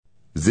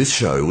This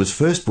show was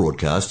first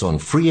broadcast on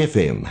Free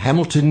FM,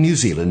 Hamilton, New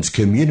Zealand's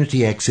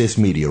community access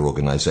media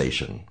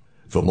organisation.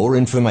 For more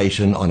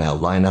information on our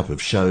lineup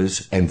of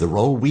shows and the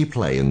role we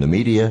play in the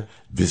media,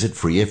 visit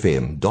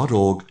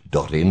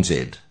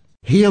freefm.org.nz.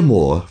 Hear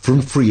more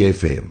from Free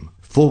FM.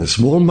 For a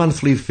small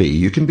monthly fee,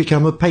 you can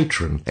become a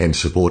patron and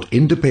support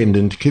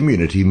independent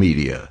community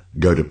media.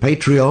 Go to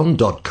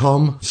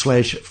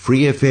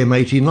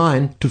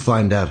patreon.com/freefm89 to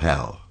find out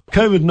how.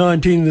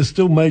 COVID-19, there's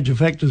still major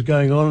factors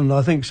going on, and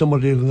I think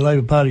somebody in the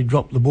Labour Party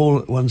dropped the ball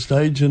at one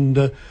stage.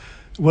 And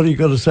what do you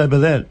got to say about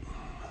that?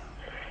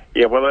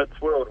 Yeah, well,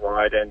 it's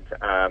worldwide, and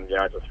I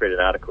just read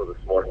an article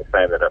this morning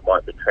saying that it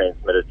might be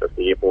transmitted just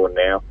airborne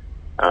now,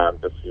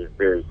 just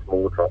very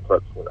small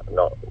droplets,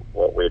 not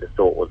what we'd have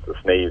thought was the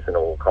sneeze and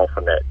all cough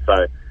and that.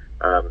 So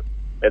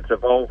it's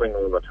evolving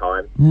all the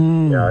time,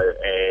 and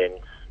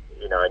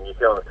New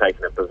Zealand's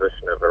taken a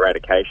position of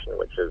eradication,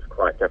 which is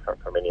quite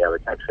different from any other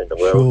country in the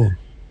world. Sure.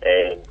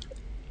 And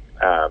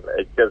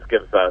it just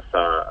gives us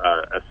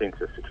a sense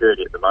of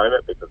security at the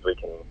moment because we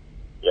can,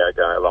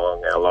 go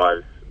along our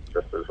lives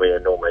just as we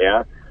normally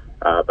are.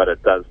 But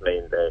it does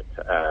mean that,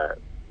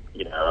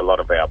 a lot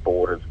of our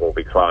borders will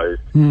be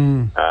closed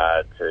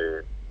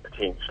to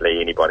potentially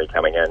anybody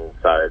coming in.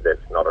 So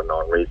that's not a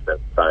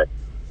non-resident. So,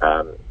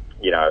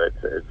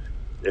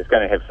 it's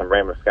going to have some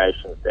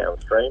ramifications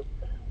downstream,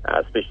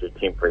 especially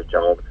temporary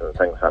jobs and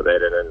things like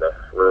that. And in the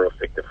rural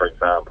sector, for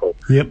example,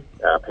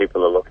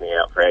 people are looking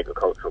out for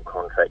agricultural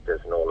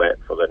contractors and all that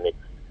for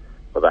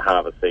the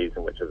harvest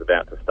season, which is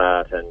about to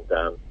start. And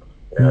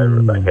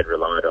they had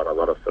relied on a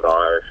lot of sort of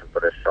Irish and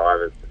British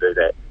drivers to do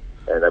that,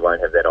 and they won't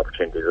have that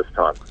opportunity this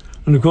time.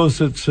 And of course,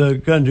 it's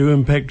going to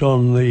impact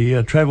on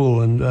the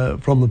travel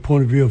and from the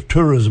point of view of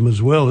tourism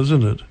as well,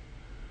 isn't it?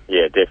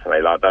 Yeah,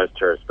 definitely. Like those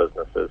tourist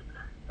businesses,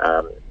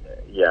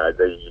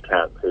 you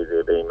can't see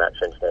there being much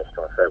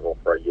international travel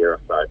for a year or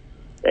so.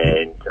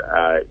 And,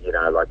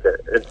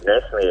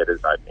 internationally it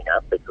is opening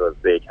up because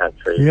their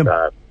countries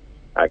are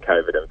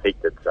COVID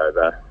infected, so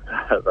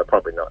they're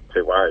probably not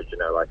too worried, in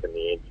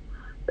the end.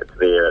 It's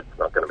there, it's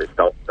not going to be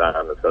stopped,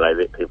 so they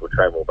let people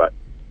travel. But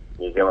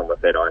New Zealand,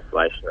 with that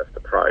isolationist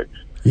approach,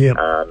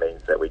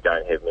 means that we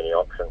don't have many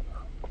options.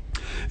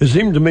 It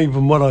seemed to me,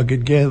 from what I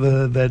could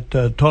gather, that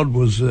Todd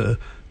was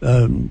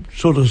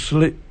sort of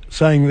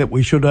saying that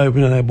we should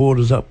open our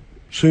borders up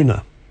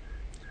sooner.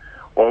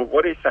 Well,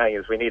 what he's saying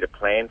is we need a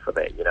plan for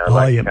that,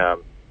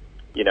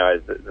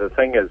 the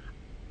thing is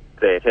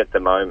that at the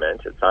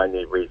moment it's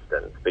only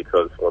residents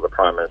because, the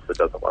Prime Minister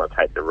doesn't want to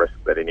take the risk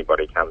that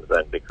anybody comes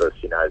in because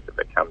she knows if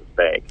it comes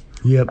back,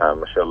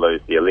 she'll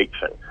lose the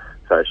election.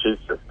 So she's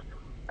just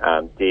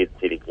dead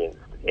set against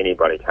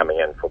anybody coming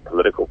in for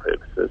political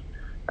purposes.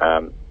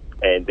 And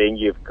then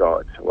you've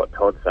got what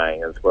Todd's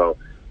saying as well.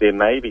 There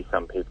may be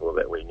some people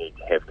that we need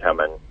to have come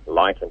in,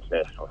 like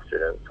international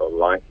students or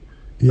like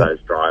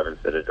those drivers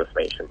that I just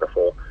mentioned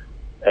before.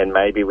 And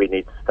maybe we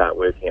need to start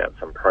working out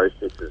some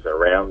processes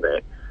around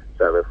that.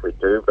 So if we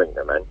do bring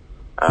them in,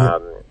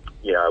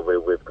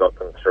 we've got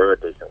them through a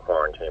decent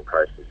quarantine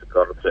process, we've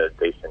got them through a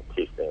decent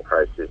testing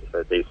process,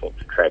 a decent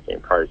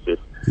tracking process,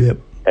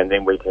 and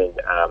then we can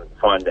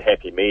find a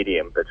happy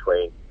medium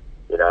between,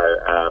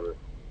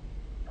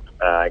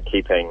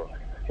 keeping,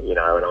 an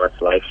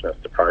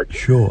isolationist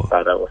approach,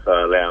 but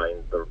also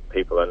allowing the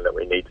people in that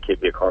we need to keep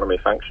the economy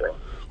functioning.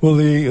 Well,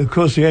 of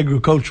course, the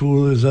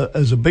agricultural is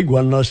a big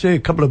one. I see a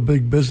couple of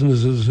big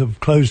businesses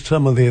have closed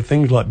some of their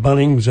things, like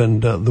Bunnings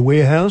and the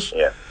warehouse.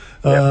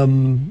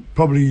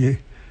 Probably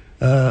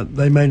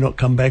they may not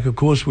come back, of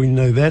course, we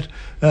know that.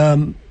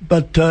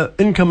 But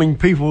incoming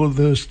people,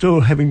 they're still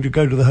having to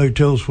go to the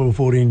hotels for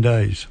 14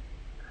 days.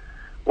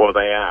 Well,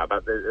 they are,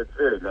 but it's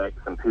very lax,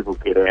 and people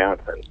get out,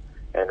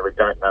 and we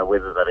don't know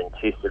whether they've been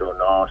tested or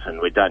not,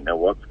 and we don't know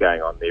what's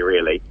going on there,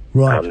 really.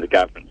 Right. The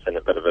government's in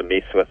a bit of a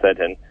mess with it,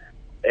 and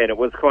it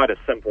was quite a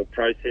simple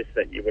process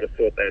that you would have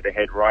thought they'd have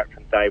had right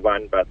from day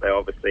one, but they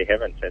obviously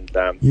haven't. And,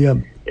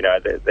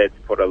 that's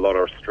put a lot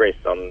of stress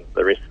on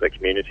the rest of the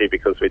community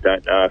because we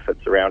don't know if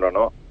it's around or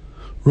not.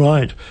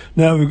 Right.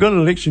 Now, we've got an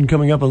election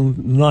coming up on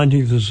the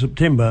 19th of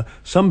September.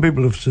 Some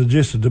people have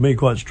suggested to me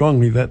quite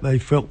strongly that they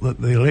felt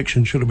that the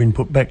election should have been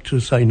put back to,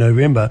 say,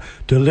 November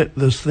to let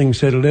this thing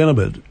settle down a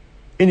bit.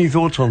 Any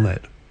thoughts on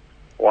that?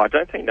 Well, I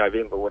don't think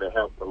November would have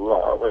helped a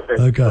lot. It would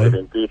have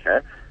been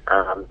better.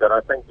 But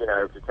I think, if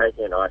you're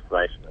taking an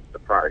isolationist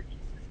approach,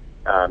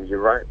 you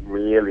won't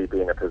really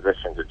be in a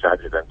position to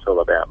judge it until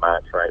about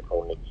March or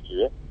April next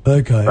year.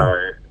 Okay.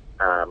 So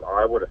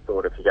I would have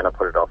thought if you're going to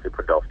put it off, you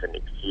put it off to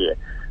next year.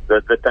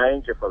 The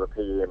danger for the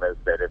PM is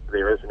that if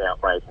there is an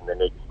outbreak in the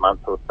next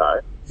month or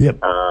so,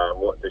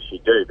 what does she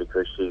do?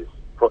 Because she's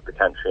put the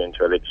country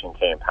into election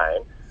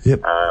campaign.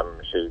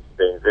 She's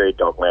been very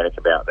dogmatic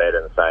about that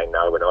and saying,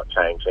 no, we're not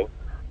changing.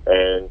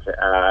 And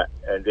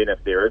then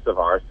if there is a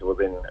virus, well,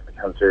 then it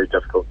becomes very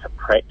difficult to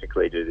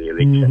practically do the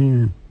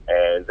election.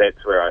 And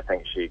that's where I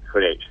think she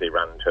could actually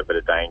run into a bit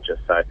of danger.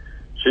 So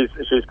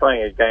she's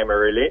playing a game of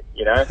roulette,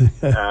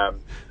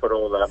 put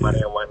all the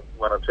money on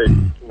one or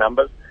two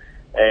numbers.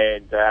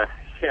 And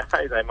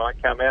they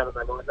might come out and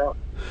they might not.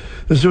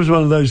 This was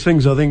one of those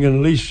things, I think, and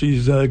at least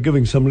she's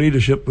giving some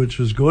leadership, which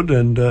is good,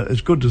 and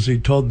it's good to see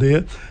Todd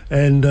there.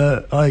 And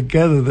I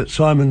gather that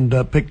Simon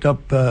picked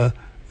up the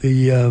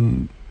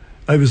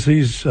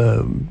overseas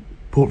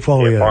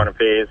portfolio. Foreign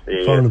affairs.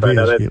 Foreign affairs,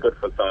 no, that's good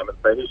for Simon.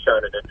 So he's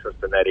shown an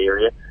interest in that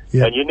area,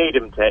 and you need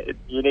him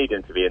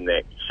to be in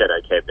that shadow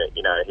cabinet.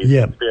 You know, he's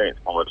an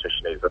experienced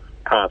politician. He's a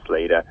past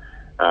leader.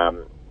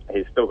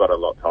 He's still got a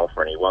lot to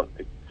offer, and he wants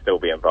to still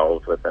be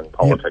involved within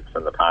politics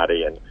and the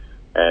party and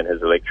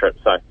his electorate.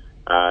 So,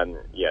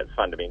 it's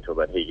fundamental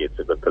that he gets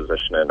a good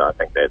position, and I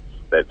think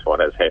that's what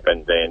has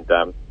happened. And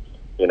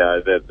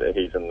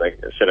he's in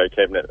the shadow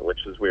cabinet,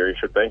 which is where he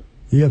should be.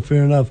 Yeah,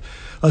 fair enough.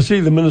 I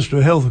see the Minister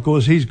of Health, of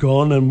course, he's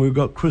gone, and we've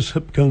got Chris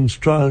Hipkins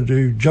trying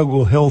to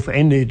juggle health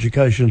and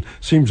education.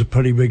 Seems a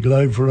pretty big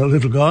load for a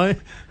little guy.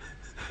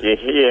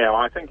 Yeah.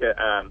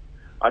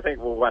 I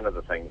think one of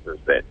the things is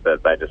that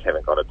they just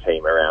haven't got a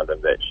team around him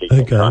that she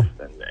can trust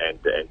and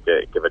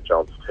give it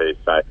jobs to.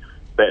 So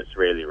that's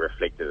really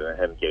reflected in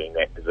him getting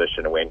that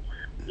position when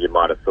you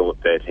might have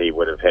thought that he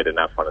would have had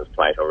enough on his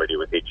plate already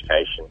with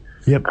education.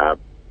 Yep.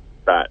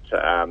 That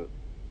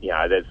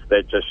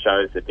just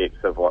shows the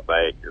depth of what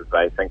they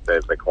think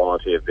that the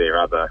quality of their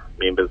other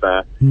members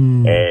are.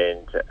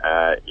 And,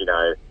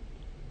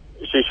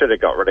 she should have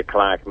got rid of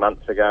Clark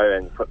months ago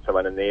and put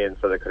someone in there, and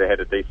so they could have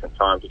had a decent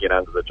time to get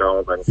under the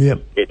job and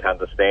get to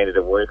understand it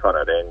and work on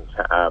it. And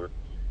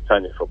it's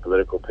only for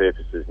political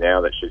purposes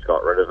now that she's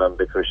got rid of him,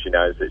 because she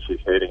knows that she's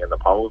hurting in the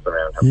polls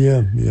around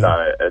him.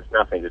 So it's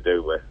nothing to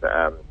do with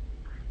their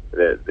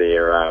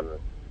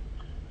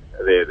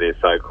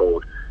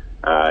so-called,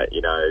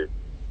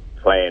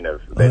 plan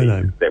of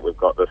that we've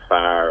got this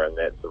far and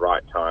that's the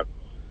right time.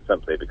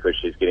 Simply because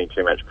she's getting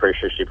too much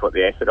pressure, she put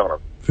the acid on him.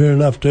 Fair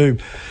enough too.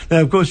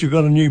 Now, of course, you've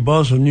got a new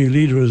boss, a new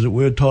leader, as it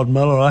were, Todd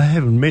Muller. I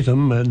haven't met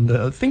him, and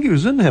I think he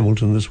was in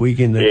Hamilton this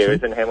weekend. Actually. Yeah, he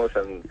was in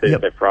Hamilton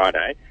Thursday,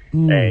 Friday,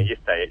 and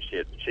yesterday actually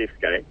at the Chiefs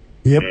game.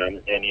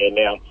 And he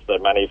announced the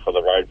money for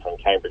the road from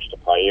Cambridge to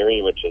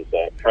Pieri, which is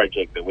a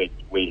project that we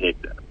had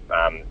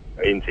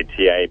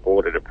NZTA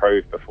board had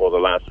approved before the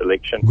last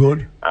election.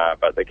 Good.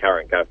 But the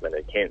current government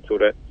had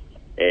cancelled it.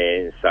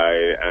 And so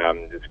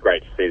it's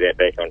great to see that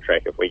back on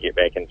track if we get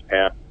back into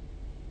power.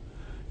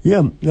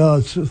 Yeah,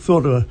 I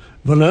thought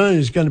Vanilla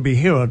is going to be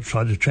here. I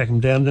tried to track him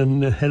down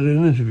and had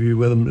an interview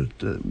with him,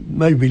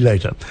 maybe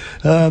later.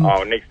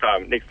 Next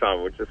time,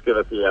 we'll just give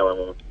us a yell and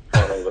we'll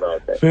try and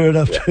organise that. Fair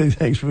enough too,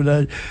 thanks for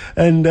that.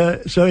 And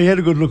so he had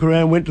a good look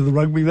around, went to the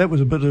rugby. That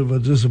was a bit of a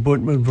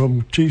disappointment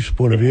from Chiefs'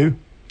 point of view.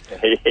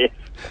 Yes.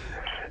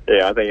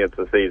 Yeah, I think it's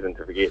a season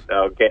to forget.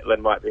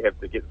 Gatlin might have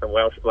to get some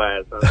Welsh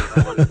players.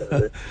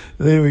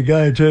 There we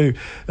go, too.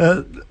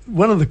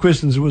 One of the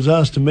questions that was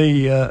asked to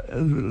me a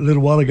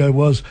little while ago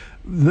was,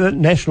 the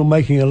National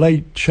making a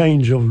late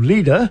change of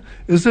leader,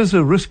 is this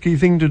a risky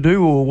thing to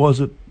do, or was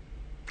it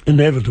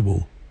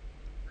inevitable?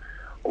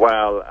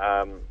 Well,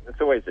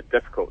 it's always a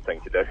difficult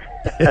thing to do.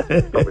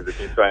 That's probably the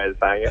best way of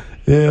saying it.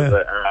 Yeah.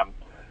 There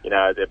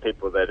are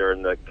people that are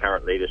in the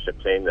current leadership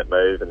team that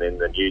move, and then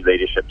the new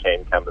leadership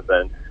team comes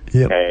in.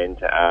 And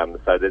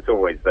so there's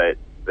always that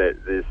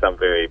there's some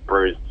very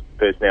bruised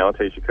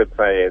personalities, you could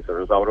say, as a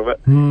result of it.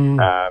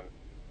 So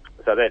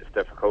that's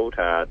difficult.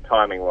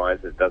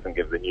 Timing-wise, it doesn't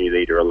give the new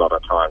leader a lot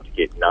of time to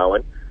get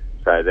known.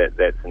 So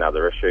that's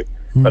another issue.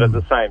 But at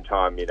the same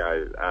time,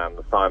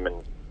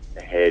 Simon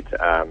had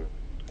done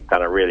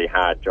a really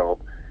hard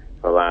job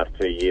for the last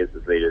 2 years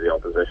as leader of the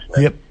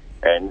opposition.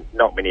 And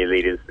not many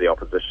leaders of the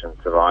opposition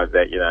survived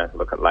that.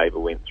 Look at Labour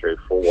went through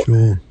 4.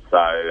 Sure. So,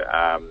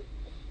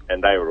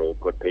 and they were all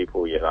good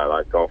people,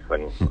 like Gough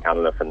and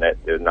Cunliffe and that.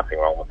 There was nothing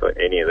wrong with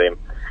any of them.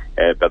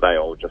 But they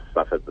all just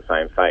suffered the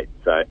same fate.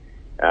 So,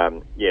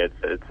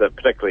 it's a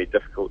particularly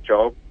difficult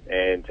job.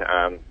 And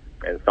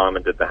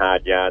Simon did the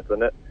hard yards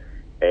in it.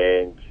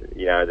 And,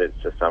 that's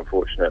just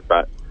unfortunate.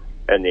 But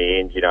in the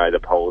end, the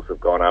polls have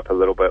gone up a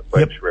little bit,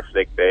 which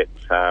reflect that,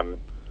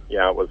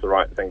 it was the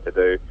right thing to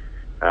do.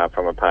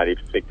 From a party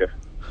perspective.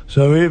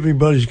 So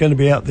everybody's going to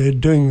be out there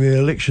doing the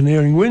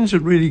electioneering. When's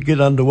it really get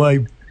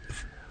underway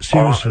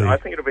seriously? I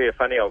think it'll be a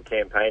funny old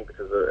campaign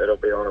because it'll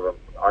be one of them.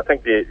 I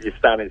think you're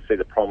starting to see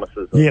the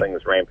promises and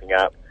things ramping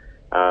up.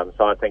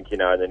 So I think, in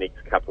the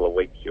next couple of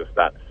weeks you'll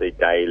start to see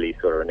daily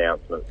sort of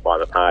announcements by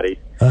the parties.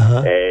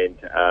 And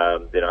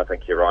then I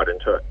think you're right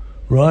into it.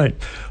 Right.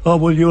 Oh,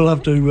 well, you'll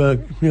have to,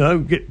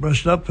 get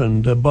brushed up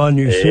and buy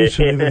new suits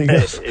and everything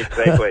else.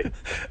 Exactly.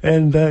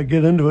 And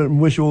get into it and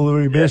wish you all the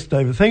very best,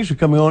 David. Thanks for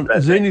coming on.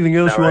 Is there anything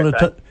else you want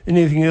to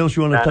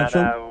touch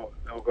on? No,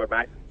 all good,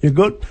 mate. You're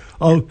good?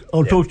 I'll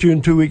talk to you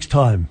in 2 weeks'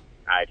 time.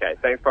 Okay.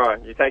 Thanks,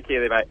 Brian. You take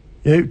care there, mate.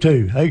 You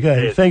too. Okay.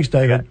 Cheers. Thanks,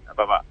 David. Okay.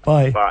 Bye-bye.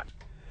 Bye. Bye.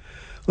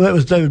 Well, that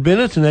was David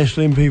Bennett, a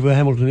National MP for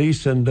Hamilton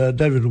East, and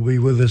David will be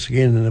with us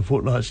again in a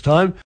fortnight's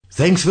time.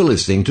 Thanks for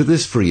listening to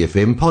this Free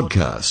FM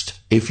podcast.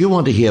 If you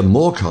want to hear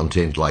more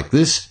content like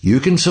this,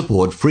 you can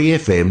support Free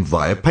FM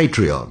via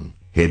Patreon.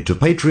 Head to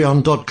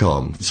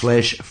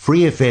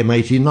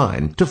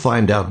patreon.com/freefm89 to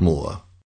find out more.